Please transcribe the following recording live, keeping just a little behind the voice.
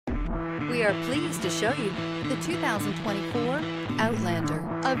We are pleased to show you the 2024 Outlander.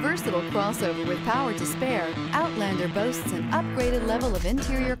 A versatile crossover with power to spare, Outlander boasts an upgraded level of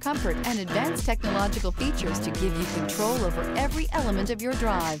interior comfort and advanced technological features to give you control over every element of your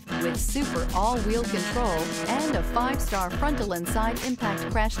drive. With super all-wheel control and a 5-star frontal and side impact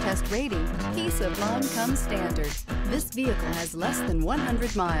crash test rating, peace of mind comes standard. This vehicle has less than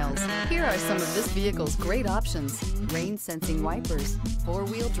 100 miles. Here are some of this vehicle's great options: rain sensing wipers,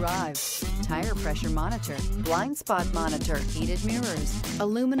 4-wheel drive, tire pressure monitor, blind spot monitor, heated mirrors,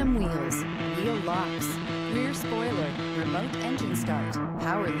 aluminum wheels, wheel locks, rear spoiler, remote engine start,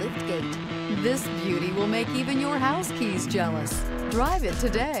 power lift gate. This beauty will make even your house keys jealous. Drive it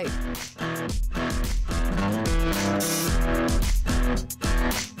today.